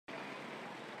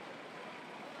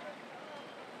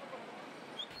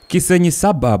Kisenyi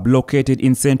suburb, located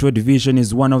in Central Division,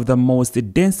 is one of the most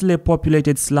densely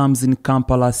populated slums in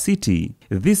Kampala city.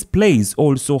 This place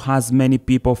also has many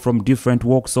people from different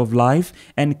walks of life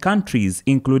and countries,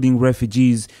 including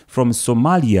refugees from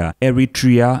Somalia,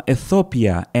 Eritrea,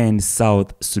 Ethiopia, and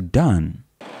South Sudan.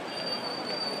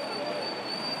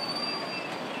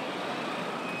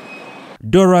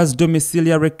 Dora's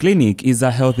domiciliary clinic is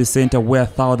a health center where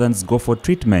thousands go for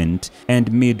treatment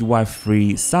and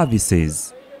midwifery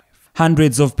services.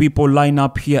 Hundreds of people line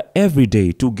up here every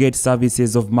day to get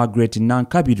services of Margret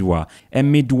Nankabirwa, a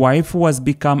midwife who has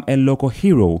become a local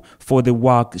hero for the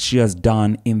work she has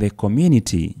done in the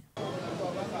community.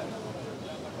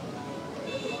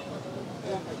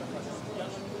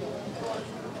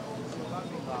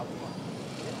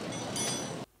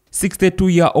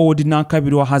 "62-year-old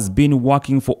Nankabirwa has been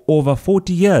working for over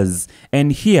 40 years,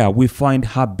 and here we find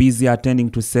her busy attending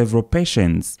to several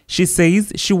patients. She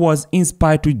says she was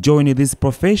inspired to join this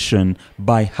profession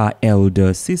by her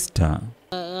elder sister.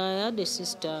 I had a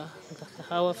sister,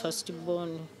 our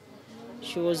firstborn.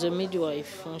 She was a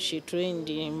midwife. She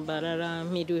trained in Barara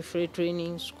midwifery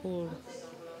training school.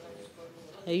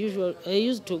 I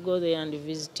used to go there and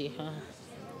visit her.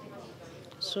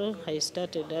 So I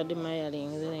started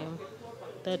admiring them.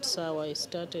 That's how I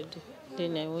started.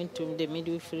 Then I went to the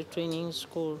midwifery training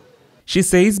school. She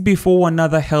says before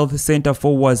another health center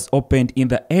was opened in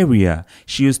the area,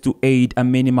 she used to aid a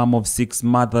minimum of 6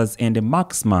 mothers and a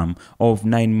maximum of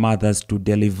 9 mothers to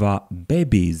deliver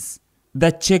babies. The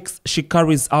checks she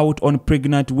carries out on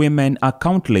pregnant women are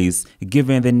countless,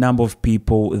 given the number of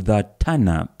people that turn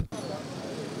up.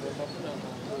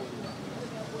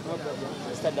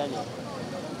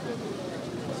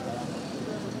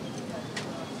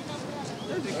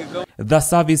 The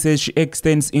services she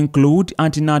extends include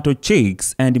antenatal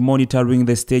checks and monitoring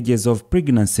the stages of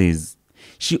pregnancies.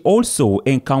 She also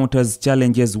encounters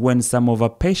challenges when some of her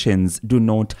patients do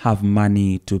not have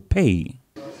money to pay.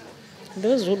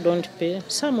 Those who don't pay,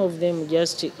 some of them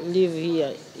just live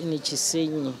here in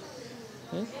kisenyi.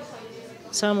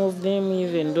 Some of them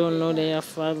even don't know their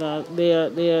father. They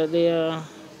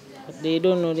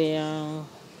don't know their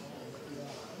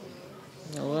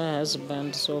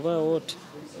husbands or what.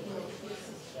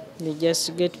 They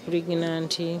just get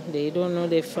pregnant. They don't know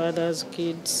their father's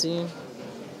kids.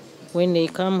 When they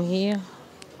come here,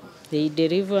 they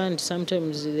deliver and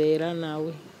sometimes they run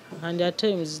away. And at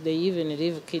times they even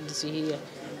leave kids here.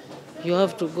 You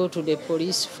have to go to the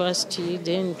police first,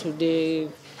 then to the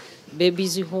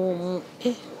baby's home.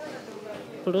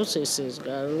 Processes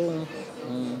are long.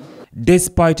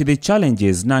 Despite the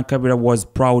challenges, Nankabirwa was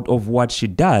proud of what she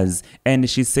does, and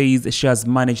she says she has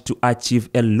managed to achieve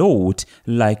a lot,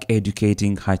 like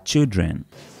educating her children.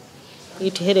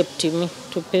 It helped me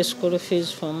to pay school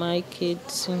fees for my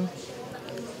kids,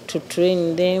 to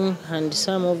train them, and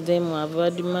some of them have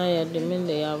admired me.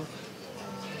 They have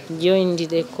joined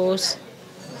the course.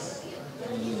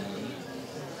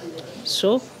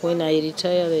 So when I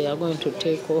retire, they are going to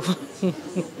take over.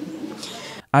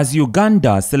 As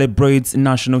Uganda celebrates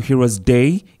National Heroes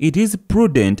Day, it is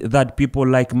prudent that people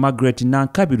like Margaret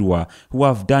Nankabirwa, who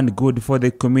have done good for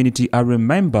the community, are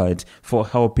remembered for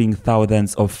helping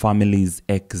thousands of families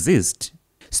exist.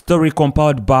 Story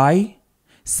compiled by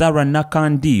Sarah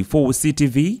Nakandi for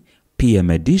CTV PM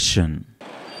Edition.